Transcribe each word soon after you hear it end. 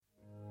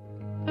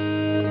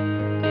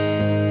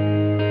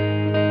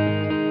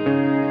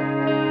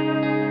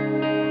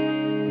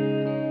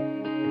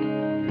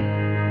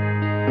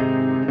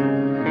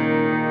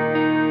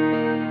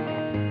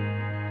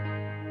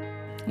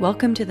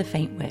Welcome to The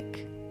Faint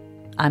Wick.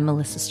 I'm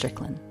Melissa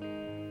Strickland.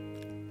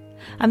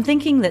 I'm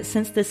thinking that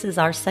since this is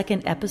our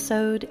second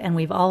episode and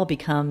we've all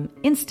become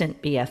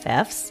instant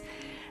BFFs,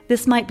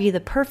 this might be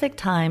the perfect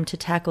time to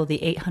tackle the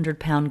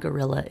 800-pound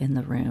gorilla in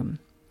the room: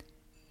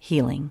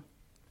 healing.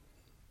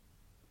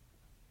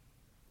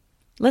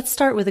 Let's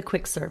start with a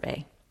quick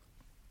survey.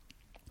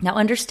 Now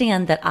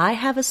understand that I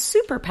have a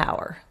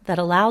superpower that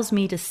allows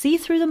me to see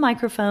through the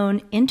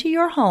microphone into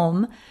your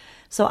home,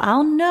 so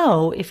I'll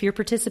know if you're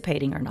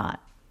participating or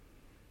not.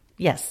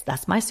 Yes,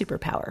 that's my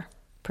superpower.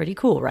 Pretty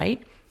cool,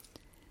 right?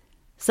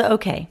 So,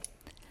 okay,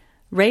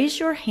 raise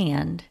your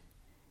hand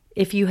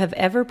if you have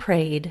ever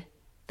prayed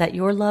that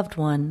your loved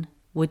one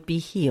would be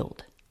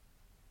healed.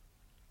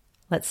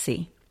 Let's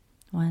see.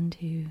 1,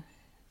 2,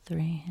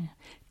 3.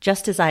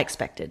 Just as I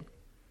expected.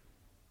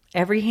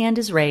 Every hand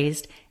is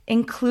raised,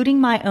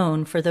 including my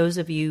own for those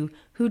of you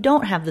who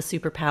don't have the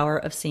superpower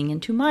of seeing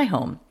into my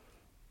home,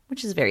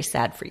 which is very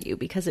sad for you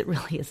because it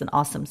really is an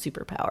awesome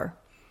superpower.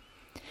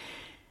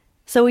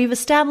 So we've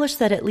established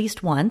that at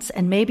least once,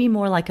 and maybe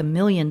more like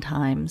 1,000,000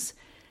 times,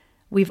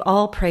 we've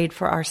all prayed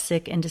for our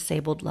sick and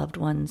disabled loved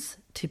ones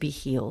to be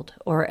healed,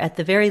 or at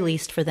the very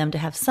least for them to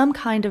have some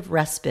kind of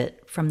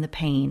respite from the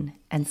pain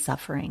and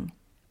suffering.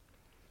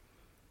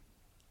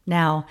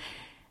 Now,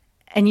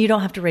 and you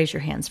don't have to raise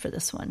your hands for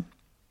this one,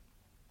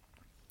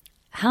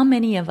 how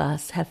many of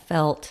us have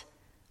felt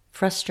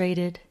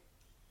frustrated,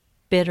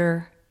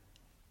 bitter,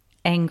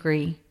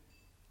 angry,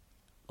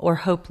 or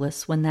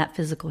hopeless when that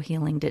physical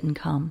healing didn't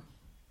come?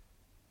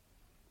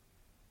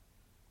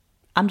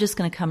 I'm just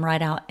going to come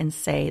right out and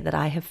say that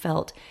I have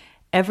felt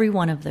every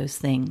one of those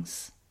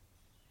things.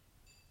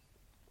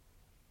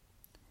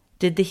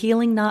 Did the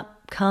healing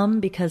not come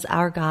because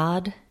our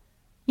God,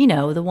 you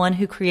know, the one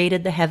who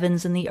created the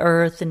heavens and the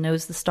earth and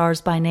knows the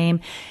stars by name,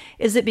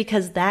 is it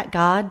because that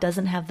God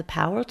doesn't have the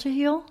power to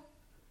heal?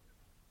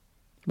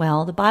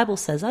 Well, the Bible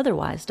says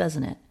otherwise,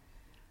 doesn't it?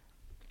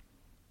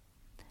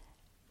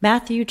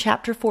 Matthew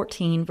chapter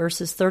 14,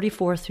 verses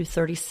 34 through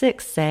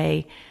 36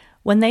 say,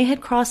 "When they had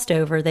crossed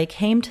over, they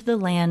came to the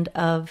land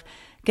of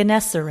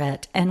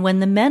Gennesaret, and when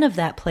the men of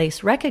that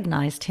place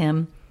recognized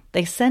him,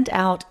 they sent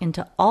out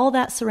into all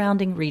that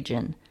surrounding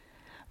region,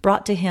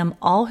 brought to him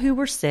all who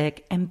were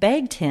sick, and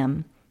begged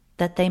him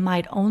that they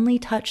might only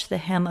touch the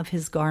hem of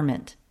his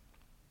garment.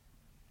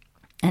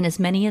 And as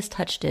many as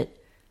touched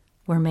it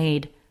were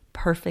made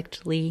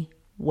perfectly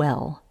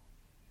well."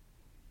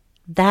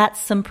 That's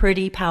some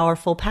pretty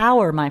powerful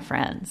power, my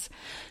friends.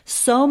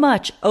 So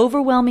much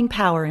overwhelming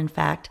power, in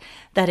fact,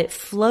 that it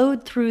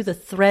flowed through the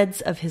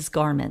threads of his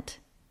garment.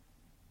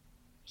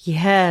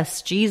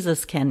 Yes,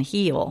 Jesus can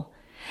heal.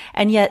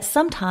 And yet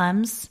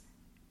sometimes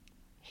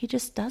he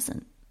just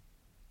doesn't.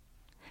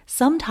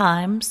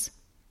 Sometimes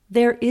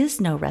there is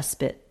no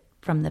respite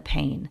from the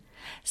pain.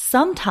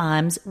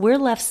 Sometimes we're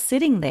left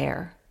sitting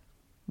there,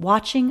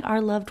 watching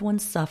our loved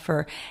ones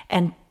suffer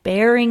and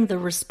bearing the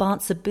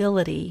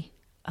responsibility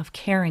of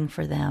caring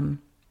for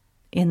them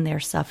in their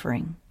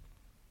suffering.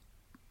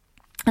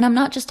 And I'm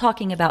not just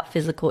talking about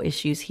physical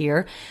issues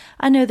here.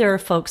 I know there are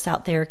folks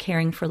out there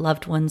caring for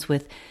loved ones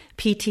with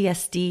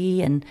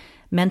PTSD and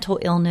mental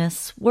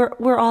illness.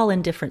 We're all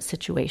in different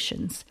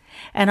situations,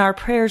 and our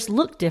prayers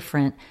look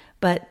different,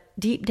 but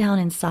deep down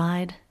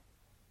inside,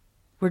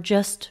 we're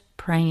just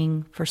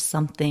praying for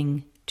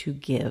something to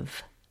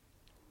give.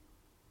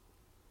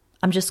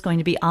 I'm just going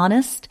to be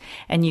honest,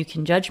 and you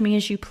can judge me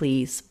as you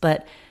please,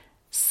 but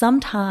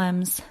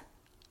sometimes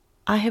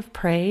I have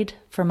prayed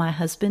for my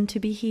husband to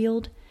be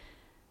healed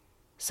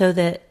so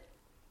that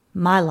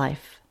my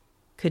life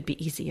could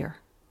be easier,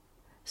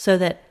 so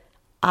that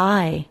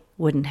I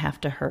wouldn't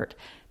have to hurt,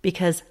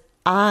 because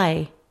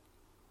I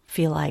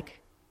feel like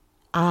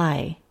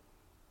I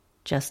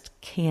just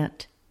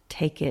can't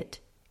take it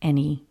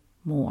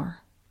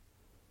anymore.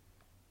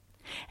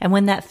 And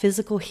when that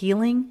physical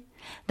healing,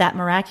 that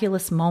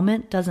miraculous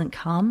moment doesn't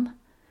come,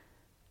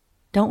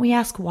 don't we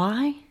ask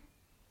why?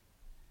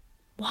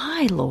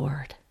 Why,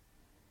 Lord?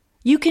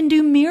 You can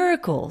do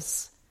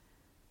miracles.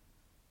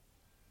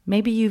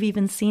 Maybe you've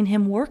even seen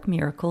him work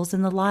miracles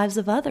in the lives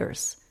of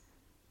others.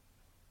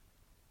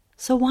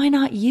 So why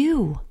not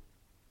you?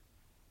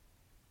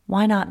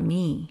 Why not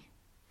me?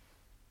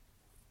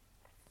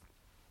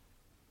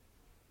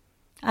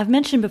 I've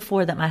mentioned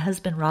before that my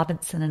husband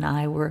Robinson and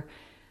I were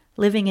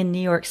living in New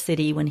York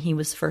City when he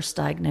was first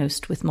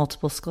diagnosed with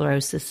multiple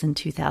sclerosis in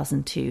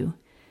 2002.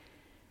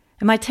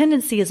 And my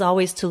tendency is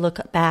always to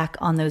look back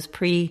on those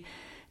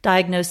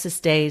pre-diagnosis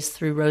days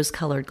through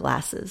rose-colored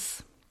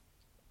glasses.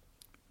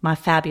 My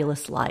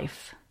fabulous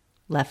life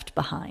left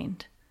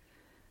behind.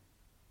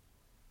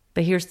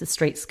 But here's the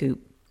straight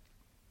scoop.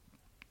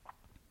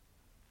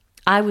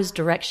 I was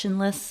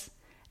directionless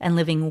and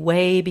living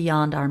way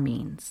beyond our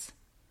means.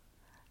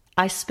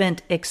 I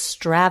spent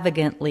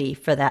extravagantly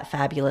for that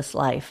fabulous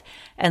life.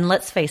 And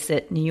let's face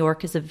it, New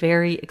York is a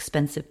very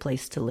expensive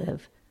place to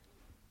live.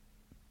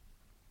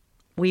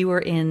 We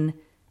were in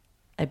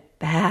a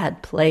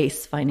bad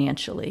place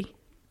financially.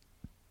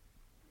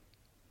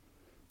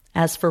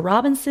 As for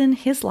Robinson,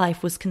 his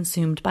life was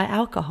consumed by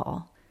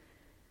alcohol.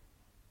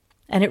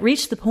 And it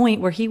reached the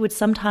point where he would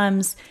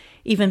sometimes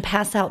even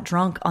pass out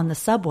drunk on the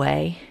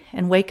subway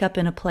and wake up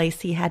in a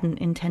place he hadn't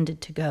intended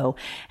to go.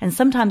 And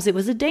sometimes it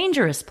was a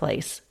dangerous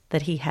place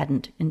that he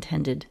hadn't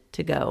intended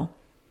to go.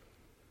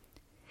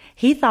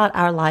 He thought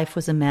our life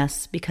was a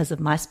mess because of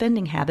my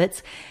spending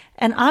habits,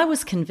 and I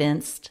was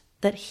convinced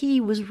that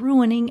he was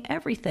ruining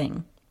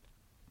everything.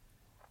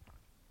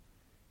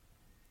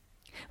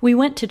 We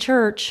went to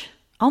church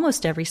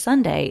almost every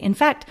Sunday. In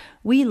fact,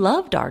 we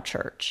loved our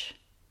church.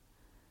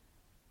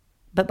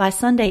 But by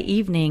Sunday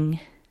evening,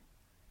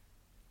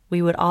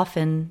 we would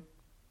often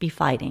be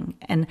fighting.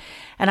 And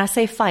I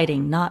say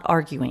fighting, not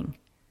arguing.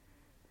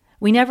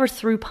 We never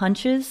threw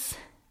punches,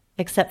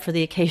 except for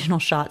the occasional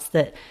shots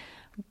that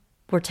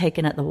were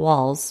taken at the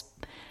walls.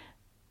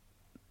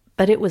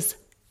 But it was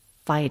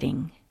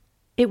fighting.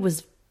 It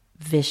was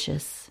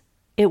vicious.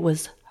 It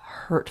was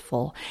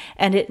hurtful.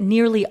 And it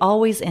nearly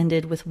always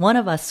ended with one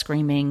of us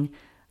screaming,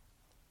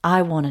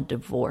 "I want a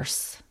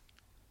divorce."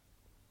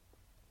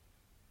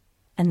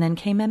 And then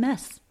came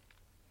MS.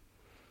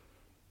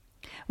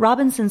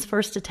 Robinson's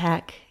first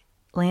attack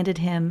landed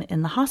him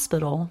in the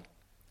hospital,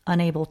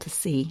 unable to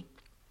see.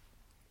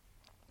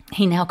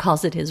 He now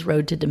calls it his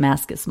road to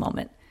Damascus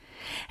moment.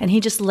 And he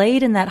just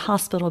laid in that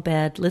hospital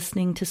bed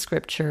listening to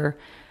scripture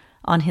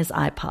on his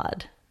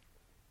iPod.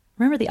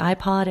 Remember the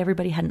iPod?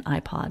 Everybody had an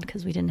iPod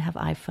because we didn't have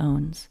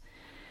iPhones.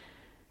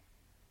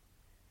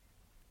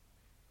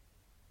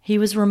 He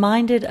was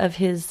reminded of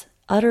his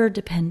utter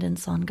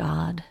dependence on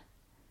God.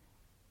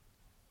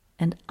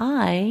 And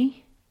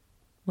I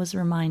was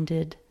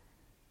reminded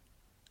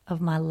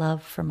of my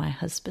love for my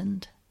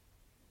husband.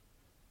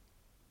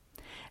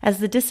 As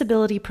the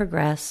disability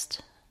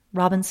progressed,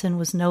 Robinson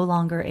was no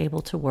longer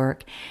able to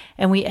work,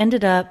 and we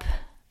ended up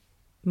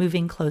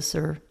moving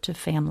closer to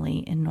family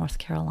in North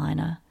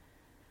Carolina.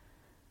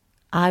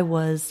 I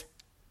was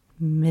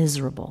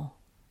miserable.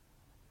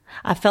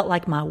 I felt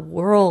like my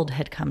world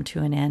had come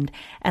to an end,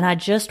 and I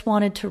just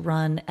wanted to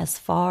run as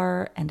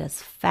far and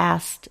as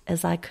fast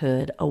as I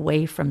could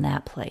away from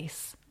that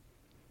place.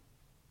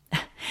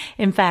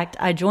 In fact,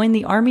 I joined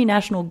the Army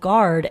National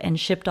Guard and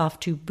shipped off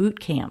to boot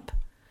camp.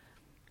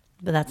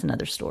 But that's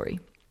another story.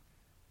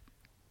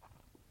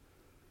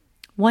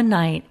 One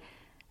night,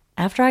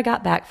 after I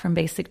got back from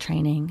basic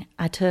training,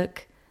 I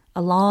took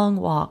a long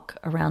walk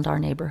around our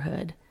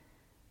neighborhood.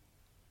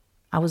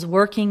 I was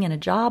working in a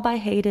job I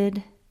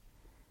hated,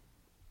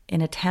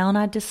 in a town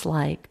I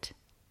disliked,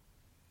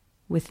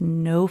 with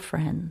no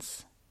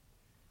friends,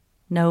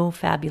 no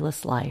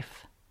fabulous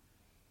life.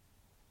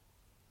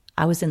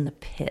 I was in the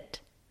pit.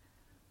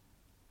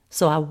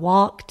 So I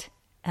walked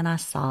and I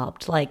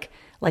sobbed, like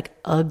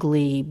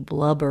ugly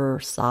blubber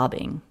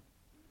sobbing.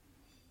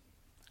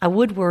 I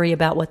would worry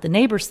about what the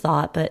neighbors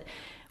thought, but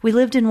we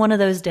lived in one of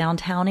those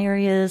downtown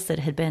areas that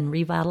had been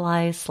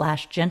revitalized /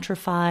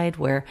 gentrified,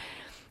 where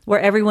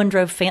everyone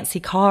drove fancy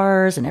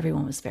cars and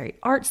everyone was very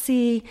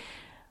artsy,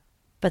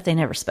 but they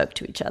never spoke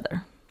to each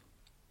other.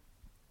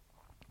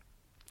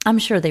 I'm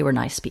sure they were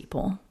nice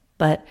people,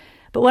 but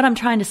what I'm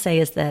trying to say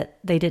is that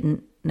they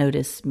didn't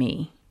notice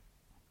me.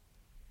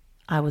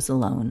 I was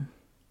alone.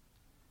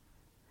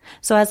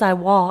 So as I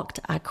walked,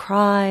 I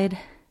cried,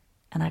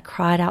 and I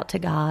cried out to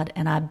God,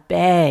 and I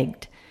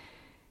begged,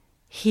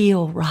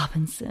 "Heal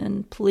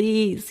Robinson,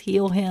 please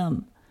heal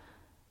him.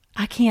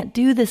 I can't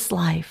do this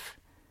life.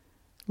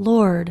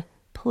 Lord,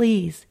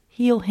 please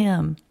heal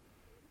him."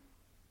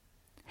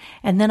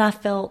 And then I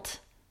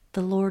felt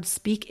the Lord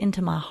speak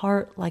into my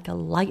heart like a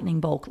lightning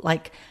bolt,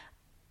 like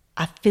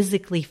I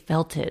physically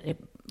felt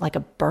it like a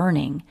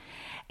burning.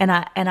 And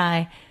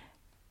I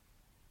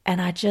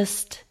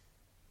just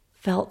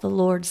felt the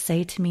Lord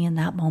say to me in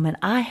that moment,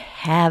 "I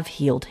have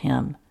healed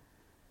him,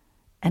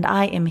 and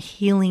I am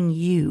healing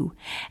you,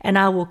 and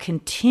I will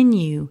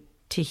continue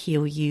to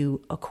heal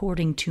you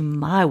according to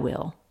my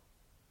will."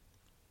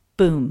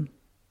 Boom.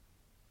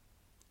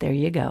 There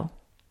you go.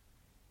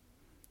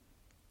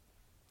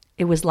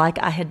 It was like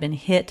I had been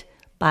hit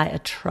by a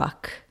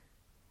truck.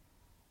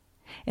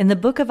 In the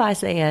book of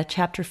Isaiah,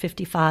 chapter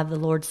 55, the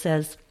Lord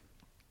says,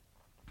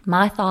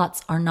 "My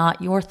thoughts are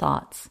not your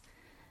thoughts,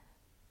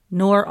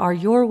 nor are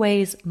your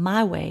ways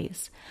my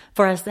ways.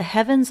 For as the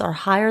heavens are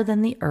higher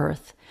than the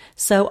earth,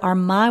 so are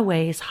my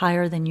ways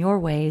higher than your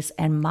ways,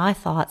 and my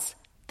thoughts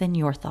than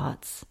your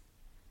thoughts."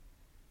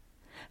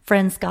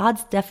 Friends,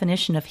 God's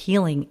definition of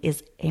healing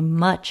is a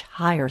much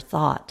higher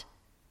thought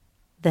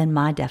than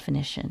my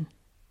definition.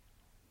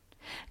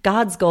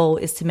 God's goal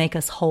is to make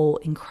us whole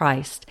in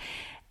Christ,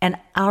 and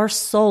our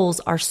souls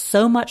are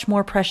so much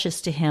more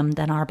precious to Him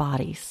than our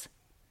bodies.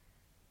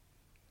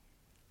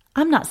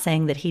 I'm not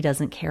saying that He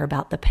doesn't care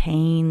about the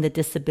pain, the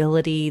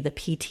disability, the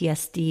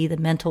PTSD, the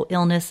mental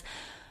illness.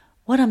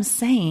 What I'm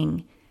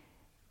saying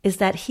is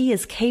that He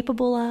is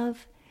capable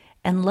of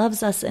and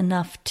loves us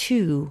enough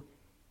to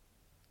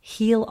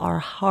heal our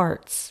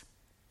hearts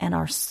and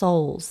our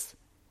souls.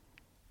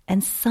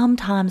 And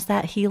sometimes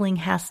that healing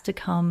has to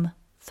come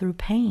through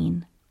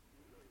pain.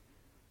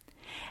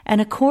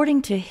 And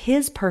according to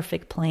His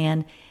perfect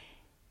plan,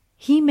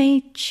 He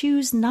may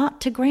choose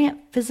not to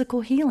grant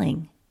physical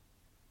healing.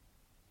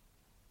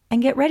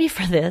 And get ready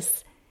for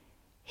this.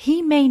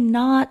 He may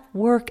not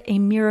work a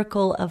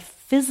miracle of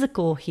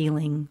physical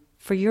healing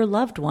for your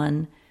loved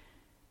one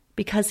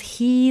because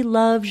He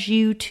loves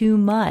you too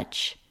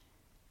much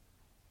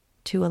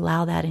to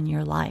allow that in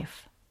your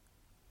life.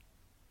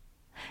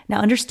 Now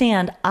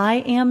understand, I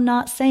am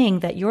not saying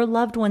that your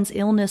loved one's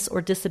illness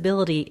or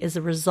disability is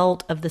a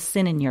result of the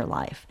sin in your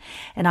life.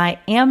 And I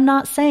am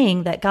not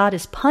saying that God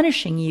is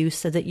punishing you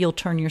so that you'll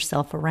turn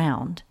yourself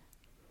around.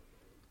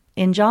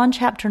 In John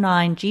chapter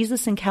 9,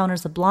 Jesus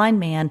encounters a blind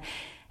man,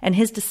 and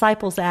His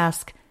disciples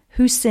ask,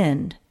 who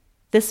sinned,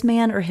 this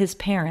man or his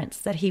parents,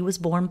 that he was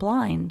born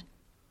blind?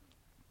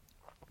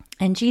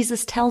 And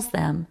Jesus tells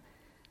them,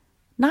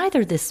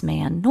 neither this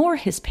man nor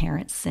his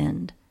parents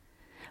sinned,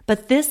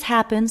 but this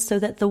happened so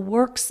that the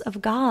works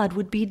of God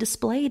would be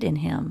displayed in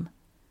him.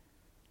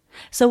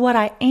 So what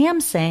I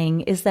am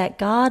saying is that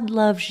God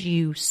loves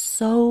you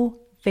so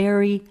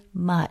very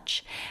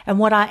much. And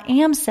what I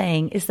am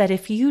saying is that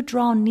if you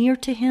draw near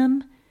to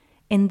Him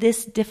in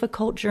this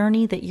difficult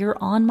journey that you're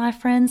on, my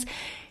friends,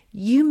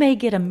 you may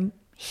get a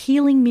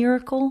healing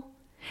miracle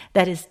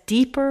that is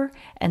deeper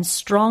and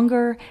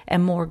stronger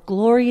and more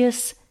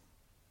glorious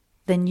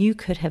than you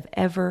could have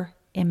ever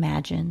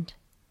imagined.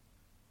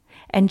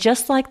 And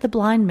just like the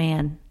blind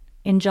man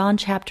in John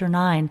chapter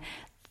 9,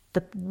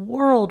 the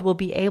world will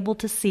be able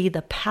to see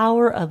the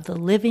power of the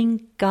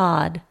living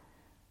God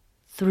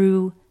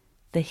through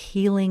the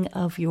healing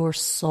of your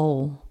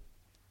soul.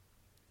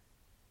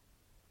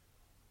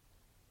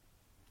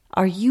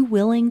 Are you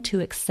willing to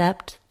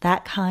accept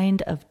that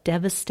kind of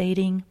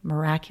devastating,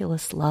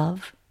 miraculous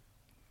love?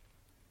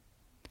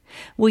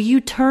 Will you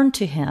turn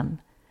to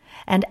Him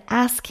and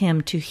ask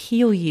Him to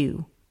heal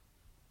you,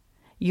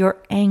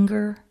 your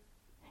anger,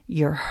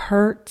 your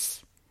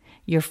hurts,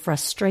 your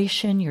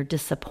frustration, your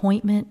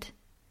disappointment,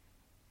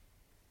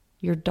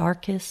 your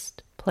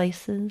darkest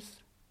places?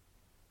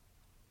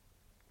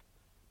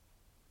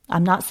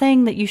 I'm not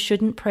saying that you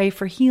shouldn't pray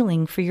for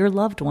healing for your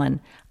loved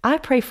one. I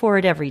pray for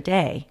it every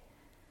day.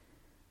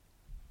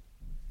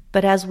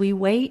 But as we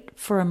wait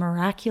for a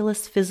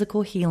miraculous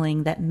physical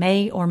healing that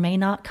may or may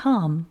not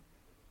come,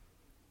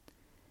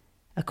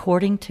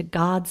 according to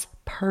God's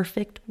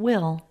perfect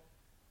will,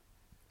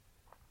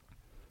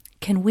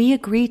 can we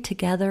agree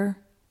together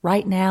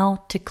right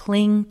now to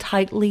cling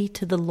tightly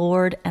to the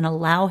Lord and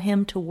allow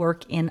Him to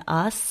work in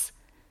us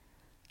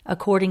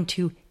according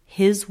to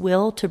His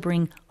will to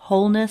bring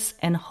wholeness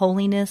and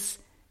holiness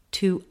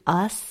to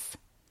us?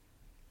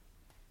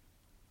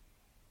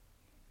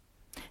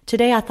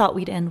 Today I thought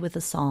we'd end with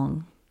a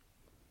song.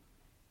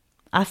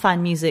 I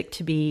find music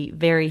to be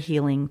very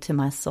healing to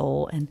my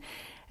soul,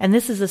 and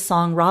this is a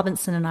song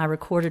Robinson and I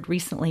recorded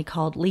recently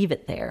called Leave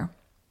It There.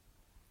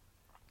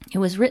 It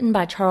was written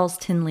by Charles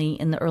Tinley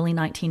in the early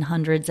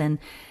 1900s, and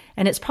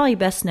it's probably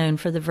best known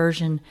for the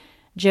version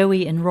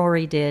Joey and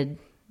Rory did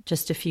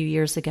just a few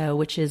years ago,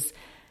 which is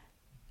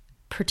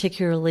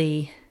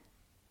particularly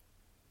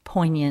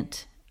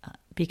poignant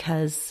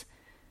because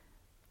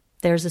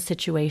there's a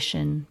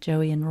situation,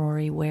 Joey and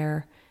Rory,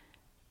 where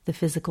the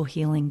physical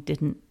healing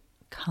didn't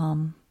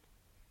come.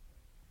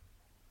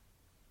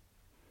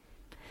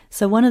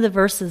 So one of the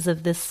verses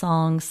of this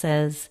song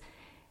says,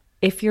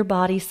 if your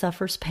body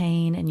suffers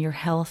pain and your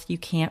health you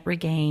can't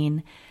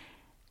regain,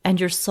 and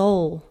your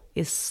soul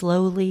is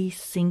slowly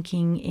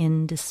sinking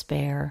in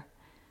despair,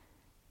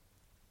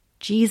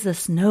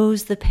 Jesus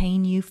knows the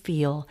pain you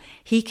feel.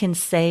 He can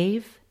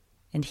save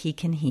and He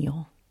can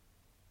heal.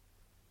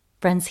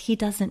 Friends, He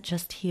doesn't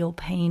just heal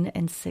pain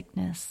and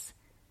sickness.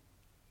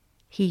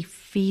 He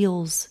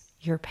feels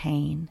your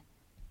pain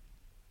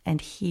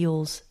and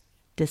heals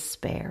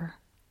despair.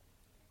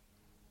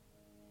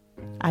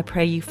 I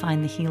pray you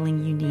find the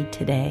healing you need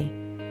today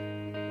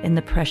in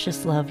the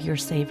precious love your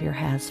Savior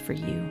has for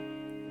you.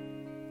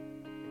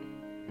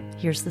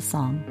 Here's the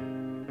song.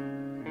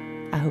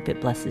 I hope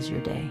it blesses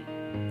your day.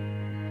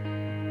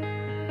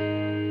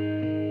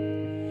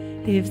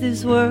 If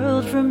this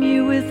world from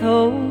you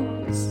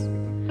withholds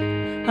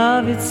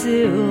of its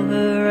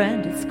silver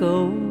and its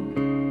gold,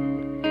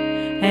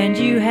 and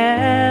you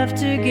have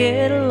to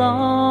get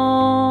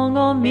along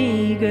on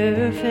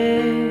meager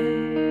fare,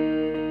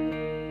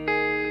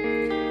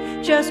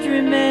 just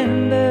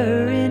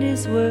remember in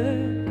His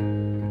word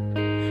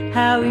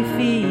how He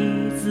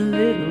feeds the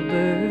little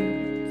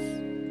birds.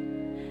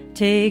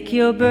 Take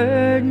your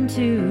burden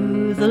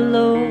to the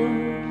Lord,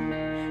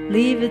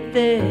 leave it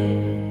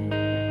there.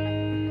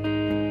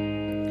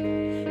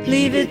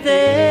 Leave it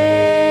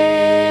there,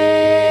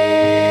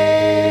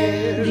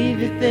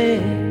 leave it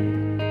there.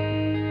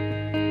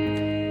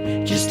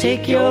 Just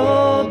take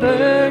your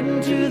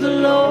burden to the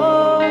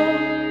Lord,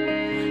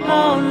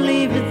 oh,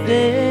 leave it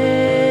there.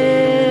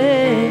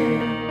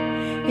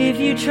 If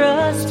you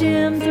trust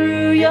Him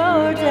through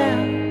your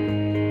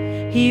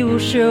doubt, He will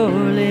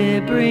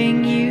surely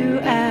bring you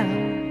out.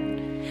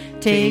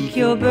 Take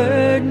your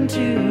burden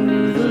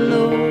to the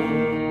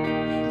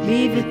Lord,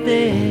 leave it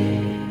there.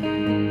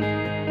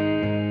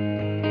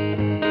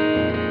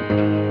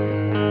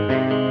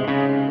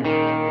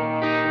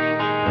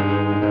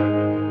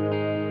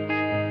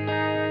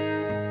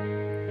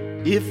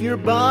 If your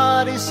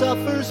body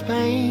suffers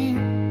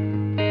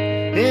pain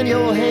and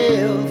your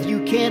health you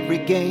can't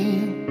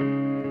regain,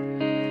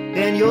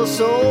 and your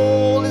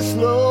soul is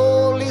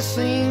slowly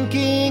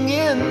sinking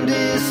in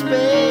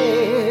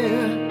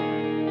despair,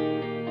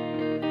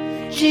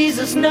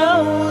 Jesus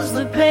knows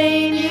the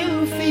pain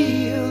you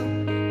feel.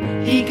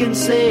 He can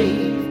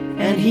save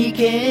and He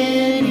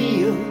can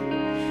heal.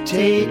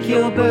 Take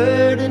your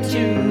burden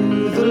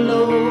to the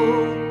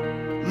Lord.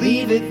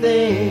 Leave it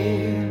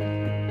there.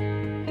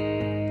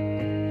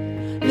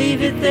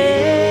 Leave it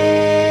there.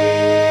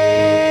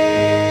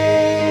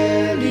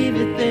 Leave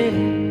it there.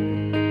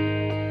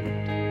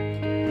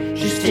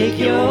 Just take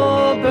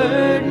your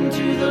burden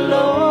to the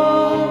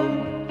Lord.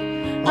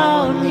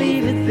 Oh,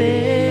 leave it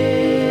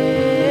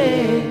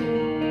there.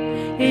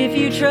 If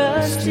you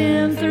trust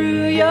Him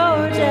through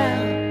your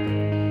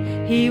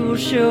doubt, He will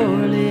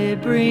surely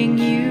bring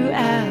you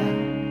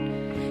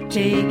out.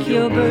 Take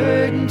your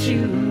burden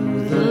to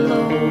the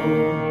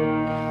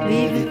Lord.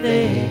 Leave it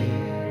there.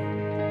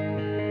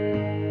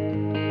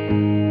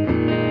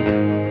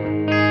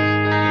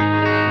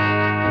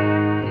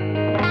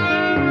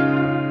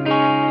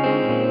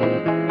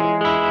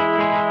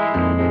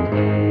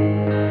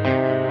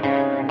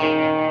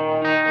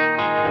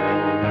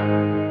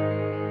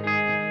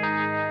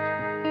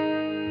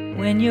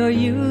 When your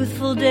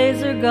youthful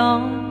days are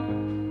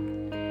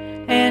gone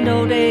and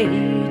old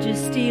age is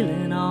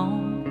stealing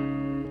on,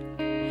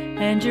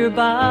 and your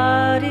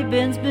body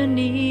bends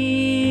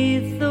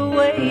beneath the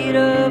weight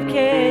of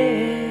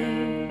care,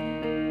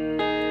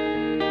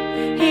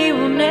 He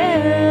will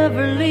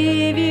never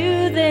leave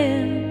you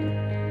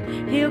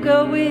then. He'll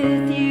go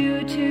with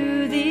you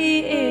to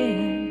the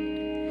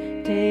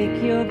end.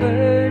 Take your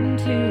burden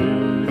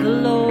to the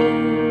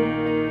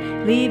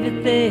Lord. Leave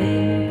it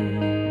there.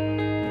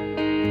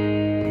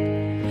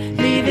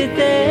 Leave it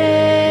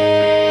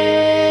there,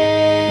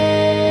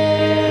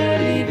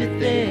 leave it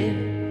there.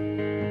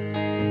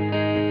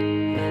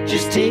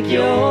 Just take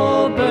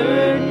your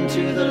burden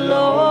to the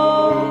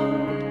Lord.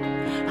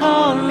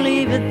 Oh,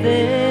 leave it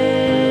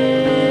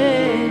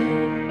there.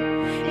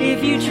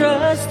 If you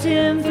trust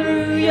Him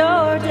through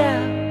your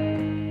doubt,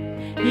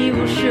 He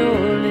will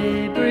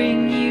surely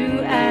bring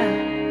you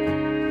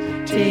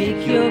out.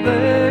 Take your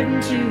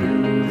burden to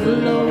the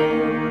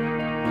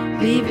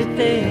Lord. Leave it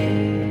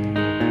there.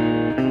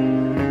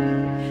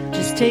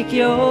 Take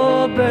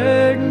your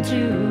burden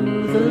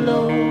to the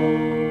Lord.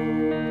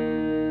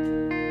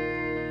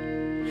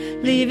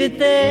 Leave it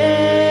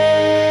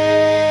there.